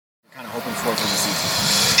hoping for the season?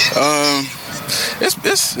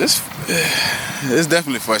 It's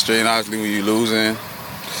definitely frustrating, obviously, when you're losing.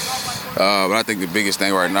 But I think the biggest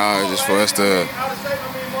thing right now is just for us to,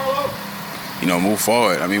 move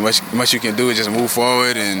forward. I mean, much you can do is just move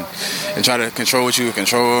forward and try to control what you can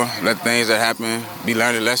control. Let things that happen be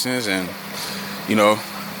learning lessons, and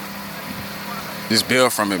just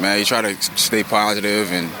build from it, man. You try to stay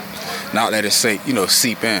positive and not let it seep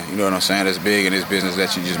in. You know what I'm saying? It's big in this business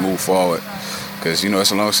that you just move forward, because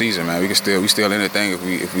it's a long season, man. We still in the thing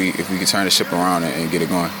if we can turn the ship around and get it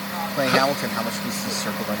going. Playing Hamilton, how much is this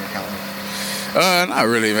circled on your calendar? Not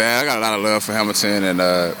really, man. I got a lot of love for Hamilton and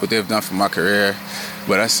what they've done for my career,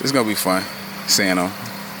 but it's gonna be fun seeing them.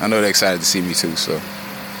 I know they're excited to see me too. So,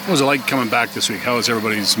 what was it like coming back this week? How was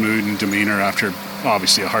everybody's mood and demeanor after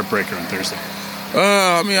obviously a heartbreaker on Thursday?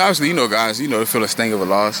 I mean, obviously, guys, they feel the sting of a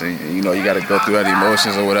loss, and you got to go through that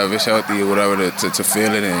emotions or whatever. It's healthy or whatever to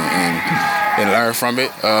feel it and learn from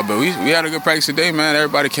it. But we had a good practice today, man.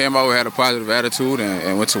 Everybody came out, had a positive attitude,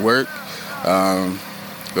 and went to work.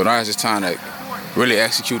 But now it's just time to really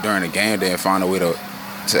execute during the game day and find a way to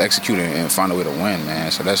execute and find a way to win,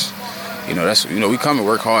 man. So that's we come and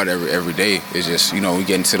work hard every day. It's just we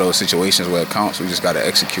get into those situations where it counts. We just got to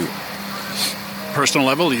execute. Personal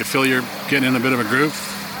level, do you feel you're getting in a bit of a groove?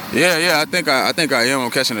 Yeah. I think I am.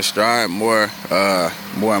 I'm catching a stride more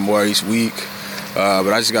and more each week.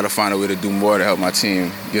 But I just got to find a way to do more to help my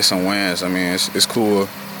team get some wins. I mean, it's cool,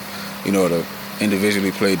 to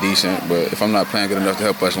individually play decent, but if I'm not playing good enough to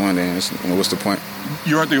help us win, then what's the point?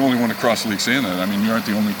 You aren't the only one across the league saying that. I mean, you aren't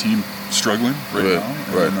the only team struggling right now.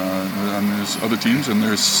 Right. And there's other teams, and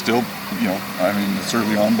there's still, it's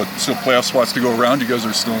early on, but still playoff spots to go around. You guys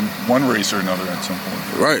are still in one race or another at some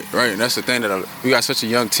point. Right. And that's the thing, that we got such a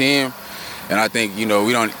young team, and I think, we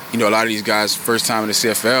don't, a lot of these guys first time in the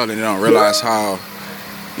CFL, and they don't realize how,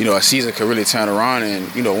 a season could really turn around, and,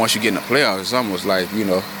 once you get in the playoffs, it's almost like,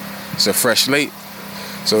 it's a fresh slate.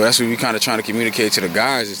 So that's what we kind of trying to communicate to the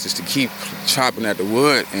guys, is just to keep chopping at the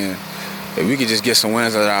wood, and if we could just get some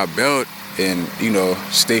wins under our belt and,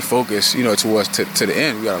 stay focused, towards to the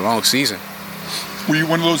end. We got a long season. Were you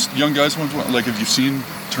one of those young guys, like, have you seen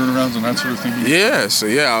turnarounds and that sort of thing? Yeah, so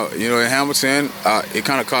in Hamilton, it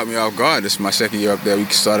kind of caught me off guard. This is my second year up there. We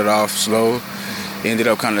started off slow, ended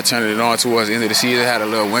up kind of turning it on towards the end of the season, had a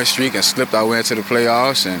little win streak and slipped our way into the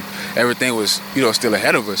playoffs, and everything was, still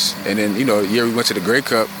ahead of us. And then, the year we went to the Grey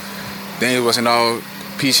Cup, then it wasn't all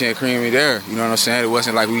peachy and creamy there. You know what I'm saying? It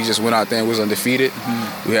wasn't like we just went out there and was undefeated.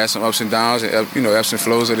 Mm-hmm. We had some ups and downs and, ebbs and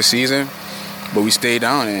flows of the season, but we stayed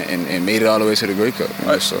down and made it all the way to the Grey Cup.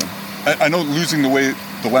 So I know losing the way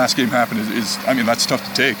the last game happened is that's tough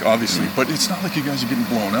to take, obviously, but it's not like you guys are getting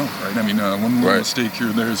blown out, right? I mean, one little mistake here,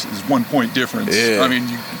 there's 1 point difference. Yeah. I mean,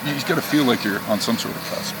 you got to feel like you're on some sort of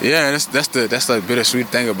cusp. Yeah, that's the bittersweet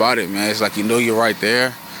thing about it, man. It's like you're right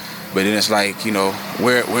there, but then it's like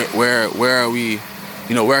where are we?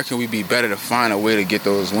 Where can we be better to find a way to get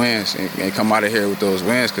those wins and come out of here with those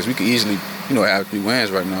wins? Because we could easily have 3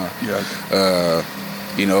 wins right now. Yeah.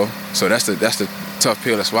 So that's the tough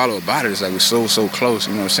pill to swallow about it. It's like we're so close,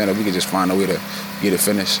 that we could just find a way to get it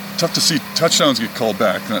finished. Tough to see touchdowns get called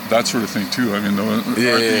back, that sort of thing too. I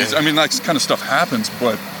mean, that kind of stuff happens,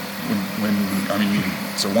 but when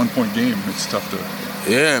it's a 1 point game, it's tough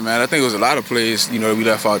to. Yeah, man, I think it was a lot of plays, we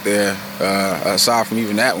left out there, aside from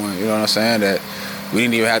even that one, that we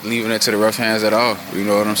didn't even have to leave it to the rough hands at all, you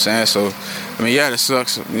know what I'm saying? So, it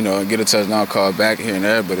sucks, get a touchdown called back here and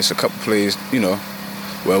there, but it's a couple plays,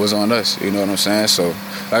 where it was on us, you know what I'm saying? So,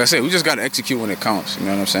 like I said, we just got to execute when it counts, you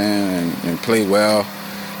know what I'm saying, and play well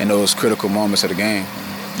in those critical moments of the game.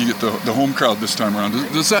 You get the home crowd this time around.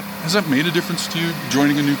 Has that made a difference to you,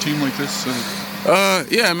 joining a new team like this?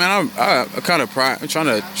 Yeah, man, I kind of pride. I'm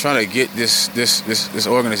trying to get this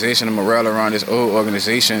organization, the morale around this old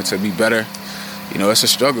organization to be better. It's a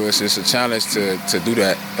struggle. It's a challenge to do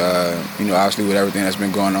that. Obviously with everything that's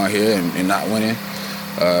been going on here and not winning.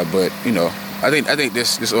 But I think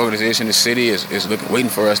this organization, this city is waiting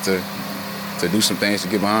for us to do some things to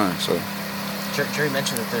get behind. So Jerry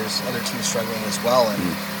mentioned that there's other teams struggling as well, and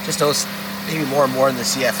just those maybe more and more in the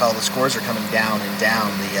CFL, the scores are coming down and down.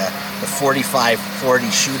 The 45-40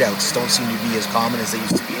 shootouts don't seem to be as common as they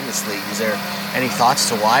used to be in this league. Is there any thoughts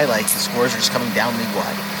to why the scores are just coming down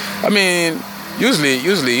league-wide? I mean, usually,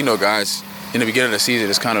 guys, in the beginning of the season,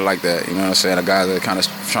 it's kind of like that. You know what I'm saying? The guys are kind of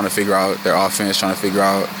trying to figure out their offense, trying to figure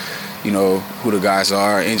out, who the guys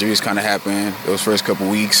are. Injuries kind of happen those first couple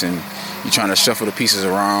weeks, and you're trying to shuffle the pieces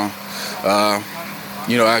around.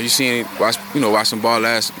 you seen watch some ball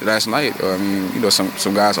last night. I mean,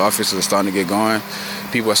 some guys' offenses are starting to get going.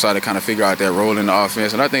 People are starting to kind of figure out their role in the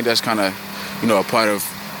offense, and I think that's kind of a part of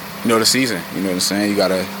the season. You know what I'm saying? You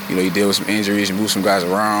gotta you deal with some injuries, you move some guys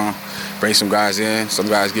around, bring some guys in, some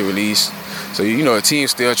guys get released. So a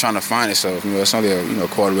team's still trying to find itself. It's only a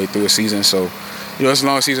quarter way through a season, so it's a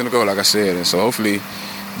long season to go, like I said, and so hopefully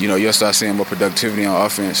you'll start seeing more productivity on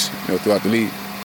offense throughout the league.